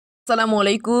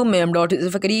अस्सलामुअलैकुम, मैं डॉट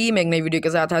फ़करी मैं एक नई वीडियो के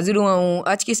साथ हाजिर हुआ हूँ।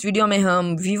 आज की इस वीडियो में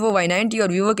हम वीवो Y90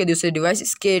 और वीवो के दूसरे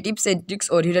डिवाइसेस के टिप्स एंड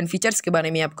ट्रिक्स और हिडन फीचर्स के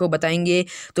बारे में आपको बताएंगे।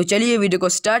 तो चलिए वीडियो को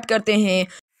स्टार्ट करते हैं।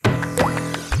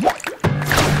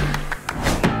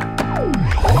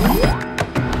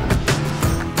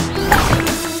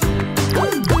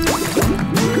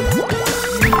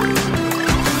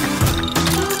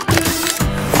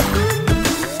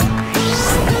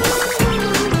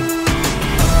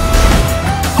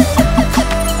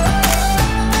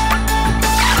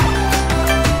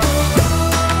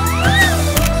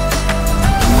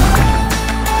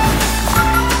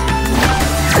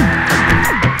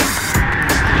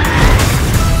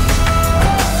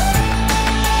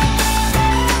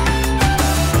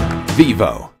 Vivo.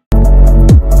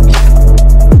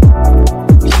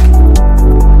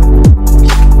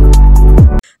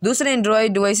 दूसरे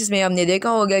एंड्रॉयड डिवाइसेस में आपने देखा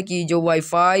होगा कि जो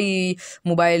wifi,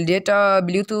 mobile data,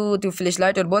 Bluetooth, flash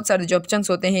light और बहुत सारे जो ऑप्शंस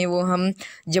होते हैं वो हम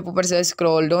जब ऊपर से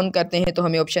स्क्रॉल डाउन करते हैं तो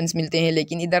हमें ऑप्शंस मिलते हैं।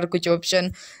 लेकिन इधर कुछ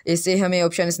ऑप्शन ऐसे हमें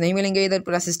ऑप्शंस नहीं मिलेंगे। इधर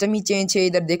पूरा सिस्टम ही चेंज है।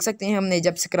 इधर देख सकते हैं हमने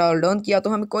जब स्क्रॉल डाउन किया तो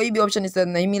हमें कोई भी ऑप्शन इस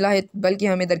तरह नहीं मिला है, बल्कि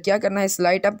हमें इधर क्या करना है,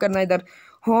 स्लाइड अप करना है। इधर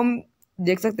होम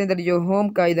देख सकते हैं, इधर जो होम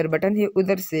का इधर बटन है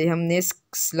उधर से हमने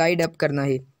स्लाइड अप करना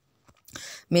है।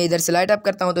 मैं इधर स्लाइड अप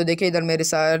करता हूं तो देखिए इधर मेरे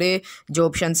सारे जो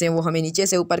ऑप्शंस हैं वो हमें नीचे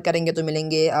से ऊपर करेंगे तो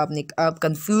मिलेंगे। आप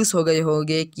कंफ्यूज हो गए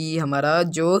होंगे कि हमारा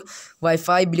जो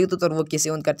वाईफाई, ब्लूटूथ और वो कैसे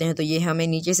ऑन करते हैं। तो ये हमें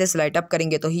नीचे से स्लाइड अप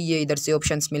करेंगे तो ही ये इधर से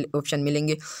ऑप्शन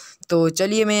मिलेंगे। तो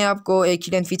चलिए मैं आपको एक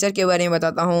हिडन फीचर के बारे में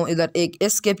बताता हूँ। इधर एक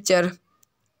एस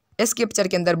कैप्चर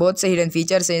के अंदर बहुत से हिडन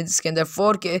फीचर्स हैं, जिसके अंदर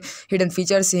 4 के हिडन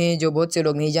फीचर्स हैं जो बहुत से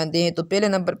लोग नहीं जानते हैं। तो पहले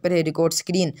नंबर पर है रिकॉर्ड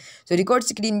स्क्रीन। तो रिकॉर्ड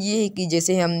स्क्रीन ये है कि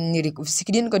जैसे हम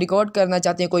स्क्रीन को रिकॉर्ड करना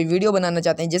चाहते हैं, कोई वीडियो बनाना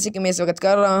चाहते हैं, जैसे कि मैं इस वक्त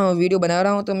कर रहा हूँ, वीडियो बना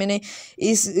रहा हूँ, तो मैंने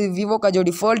इस वीवो का जो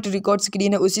डिफ़ॉल्ट रिकॉर्ड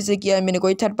स्क्रीन है उसी से किया है। मैंने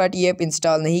कोई थर्ड पार्टी ऐप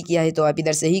इंस्टॉल नहीं किया है। तो आप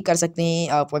इधर से ही कर सकते हैं।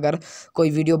 आप अगर कोई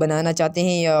वीडियो बनाना चाहते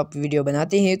हैं या आप वीडियो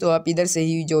बनाते हैं तो आप इधर से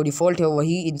ही जो डिफ़ॉल्ट है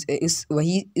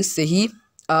वही इससे ही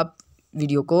आप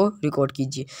वीडियो को रिकॉर्ड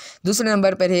कीजिए। दूसरे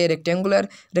नंबर पर है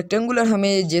रेक्टेंगुलर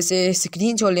हमें जैसे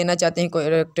स्क्रीनशॉट लेना चाहते हैं कोई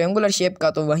रेक्टेंगुलर शेप का,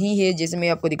 तो वही है। जैसे मैं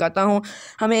आपको दिखाता हूँ,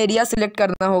 हमें एरिया सेलेक्ट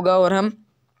करना होगा और हम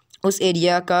उस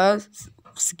एरिया का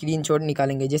स्क्रीनशॉट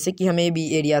निकालेंगे। जैसे कि हमें भी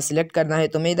एरिया सेलेक्ट करना है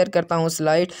तो मैं इधर करता हूँ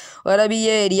स्लाइड, और अभी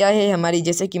ये एरिया है हमारी।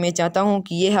 जैसे कि मैं चाहता हूँ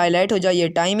कि ये हाईलाइट हो जाए, ये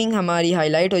टाइमिंग हमारी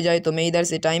हाईलाइट हो जाए, तो मैं इधर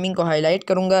से टाइमिंग को हाईलाइट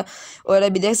करूँगा। और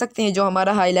अभी देख सकते हैं जो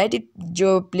हमारा हाईलाइटेड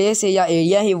जो प्लेस है या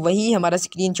एरिया है वही हमारा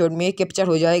स्क्रीनशॉट में कैप्चर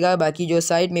हो जाएगा। बाकी जो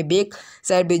साइड में बैक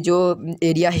साइड में जो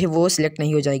एरिया है वो सिलेक्ट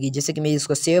नहीं हो जाएगी। जैसे कि मैं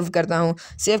इसको सेव करता हूँ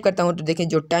तो देखें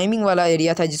जो टाइमिंग वाला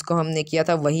एरिया था जिसको हमने किया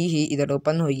था वही ही इधर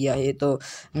ओपन हो गया है। तो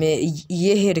मैं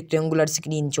ये है रेक्टेंगुलर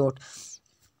स्क्रीनशॉट।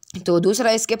 तो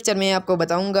दूसरा इस कैप्चर में आपको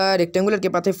बताऊंगा, रेक्टेंगुलर के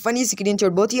पास है फनी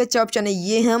स्क्रीनशॉट, बहुत ही अच्छा ऑप्शन है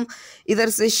ये। हम इधर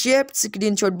से शेप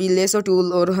स्क्रीनशॉट भी, लेसो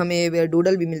टूल और हमें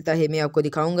डूडल भी मिलता है। मैं आपको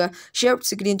दिखाऊंगा। शेप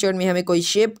स्क्रीनशॉट में हमें कोई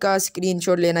शेप का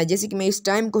स्क्रीनशॉट लेना है। जैसे कि मैं इस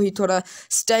टाइम को ही थोड़ा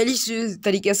स्टाइलिश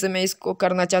तरीके से मैं इसको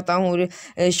करना चाहता हूँ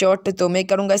शॉट, तो मैं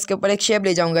करूँगा इसके ऊपर एक शेप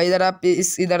ले जाऊँगा।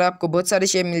 इधर आपको बहुत सारे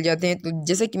शेप मिल जाते हैं। तो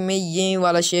जैसे कि मैं ये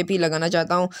वाला शेप ही लगाना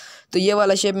चाहता हूँ, तो ये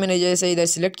वाला शेप मैंने जैसे इधर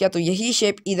सिलेक्ट किया तो यही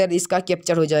शेप इधर इसका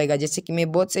कैप्चर हो जाएगा। जैसे कि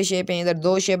मैं बहुत से शेप हैं, इधर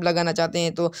 2 शेप लगाना चाहते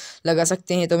हैं तो लगा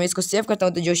सकते हैं। तो मैं इसको सेव करता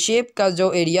हूँ। तो जो शेप का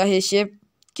जो एरिया है, शेप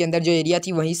के अंदर जो एरिया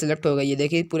थी वही सिलेक्ट हो गई है।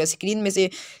 देखिए पूरा स्क्रीन में से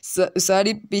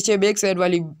सारी पीछे बैक साइड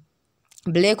वाली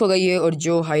ब्लैक हो गई है और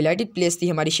जो हाईलाइटेड प्लेस थी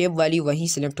हमारी शेप वाली वही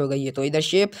सिलेक्ट हो गई है। तो इधर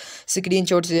शेप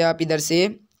स्क्रीनशॉट से आप इधर से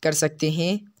कर सकते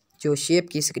हैं, जो शेप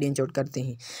की स्क्रीनशॉट करते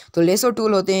हैं। तो लेसो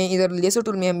टूल होते हैं, इधर लेसो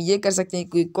टूल में हम ये कर सकते हैं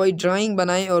कि कोई ड्राइंग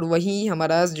बनाएं और वही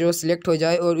हमारा जो सिलेक्ट हो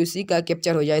जाए और उसी का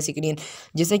कैप्चर हो जाए स्क्रीन।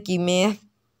 जैसे कि मैं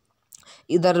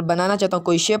इधर बनाना चाहता हूँ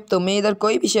कोई शेप, तो मैं इधर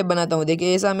कोई भी शेप बनाता हूँ।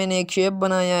 देखिए ऐसा मैंने एक शेप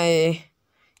बनाया है,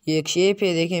 ये एक शेप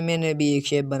है। देखिए मैंने भी एक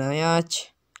शेप बनाया आज,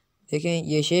 देखें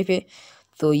ये शेप है।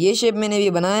 तो ये शेप मैंने भी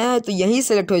बनाया है तो यही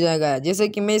सेलेक्ट हो जाएगा। जैसे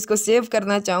कि मैं इसको सेव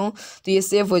करना चाहूँ तो ये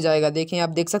सेव हो जाएगा। देखें आप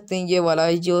देख सकते हैं ये वाला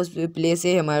जो प्लेस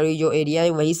है, हमारी जो एरिया है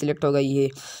वही सिलेक्ट हो गई है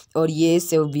और ये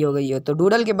सेव भी हो गई है। तो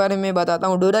डूडल के बारे में बताता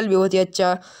हूँ। डूडल भी बहुत ही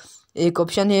अच्छा एक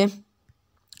ऑप्शन है।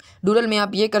 डूडल में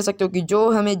आप ये कर सकते हो कि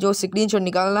जो स्क्रीनशॉट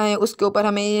निकालना है उसके ऊपर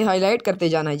हमें ये हाईलाइट करते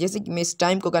जाना है। जैसे कि मैं इस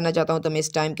टाइम को करना चाहता हूँ तो मैं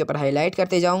इस टाइम के ऊपर हाईलाइट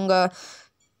करते जाऊँगा।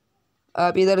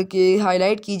 आप इधर की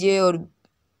हाईलाइट कीजिए और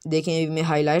देखें मैं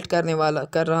हाईलाइट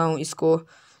कर रहा हूँ इसको।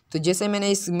 तो जैसे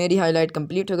मैंने मेरी हाईलाइट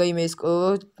कंप्लीट हो गई, मैं इसको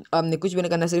आपने कुछ भी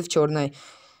नहीं करना, सिर्फ छोड़ना है।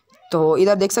 तो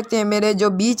इधर देख सकते हैं मेरे जो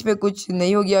बीच में कुछ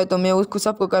नहीं हो गया तो मैं उसको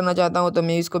सबको करना चाहता हूँ तो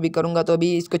मैं इसको भी करूँगा। तो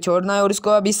अभी इसको छोड़ना है और इसको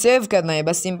अभी सेव करना है,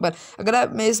 बस सिंपल। अगर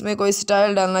आप मैं इसमें कोई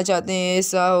स्टाइल डालना चाहते हैं,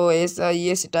 ऐसा हो ऐसा,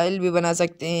 ये स्टाइल भी बना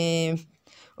सकते हैं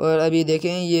और अभी देखें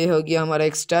ये हो गया हमारा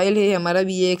एक स्टाइल है, हमारा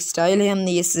भी ये एक स्टाइल है,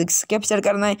 हमने ये कैप्चर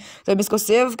करना है। तो अब इसको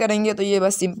सेव करेंगे तो ये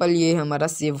बस सिंपल ये हमारा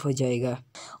सेव हो जाएगा।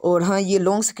 और हाँ, ये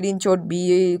लॉन्ग स्क्रीनशॉट भी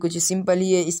ये कुछ सिंपल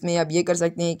ही है। इसमें आप ये कर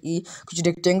सकते हैं कि कुछ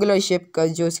रेक्टेंगुलर शेप का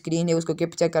जो स्क्रीन है उसको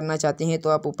कैप्चर करना चाहते हैं तो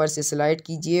आप ऊपर से स्लाइड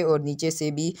कीजिए और नीचे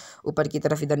से भी ऊपर की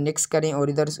तरफ इधर नेक्स्ट करें और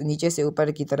इधर नीचे से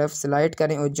ऊपर की तरफ स्लाइड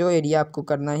करें और जो एरिया आपको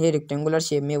करना है रेक्टेंगुलर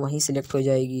शेप में वहीं सिलेक्ट हो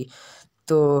जाएगी।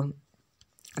 तो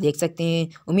देख सकते हैं।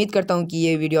 उम्मीद करता हूँ कि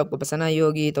ये वीडियो आपको पसंद आई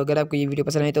होगी। तो अगर आपको ये वीडियो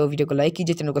पसंद आए तो वीडियो को लाइक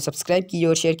कीजिए, चैनल को सब्सक्राइब कीजिए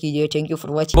और शेयर कीजिए। Thank you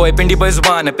for watching. Boy Pindi boy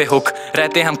जुबान पे हुक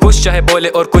रहते हम, कुछ चाहे बोले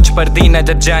और कुछ पर दी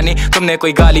नजर जानी। तुमने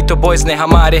कोई गाली तो बॉयज ने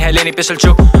हमारे है लेनी पिछल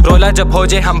चुप। रोला जब हो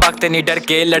जाए हम भागते नहीं डर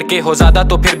के, लड़के हो ज्यादा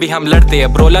तो फिर भी हम लड़ते।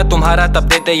 अब रोला तुम्हारा तब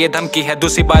देते ये धमकी है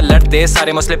दूसरी बार लड़ते।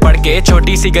 सारे मसले पढ़ के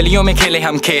छोटी सी गलियों में खेले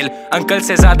हम खेल, अंकल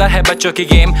से ज्यादा है बच्चों की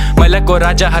गेम। मलक और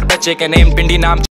राजा हर बच्चे के नेम, पिंडी नाम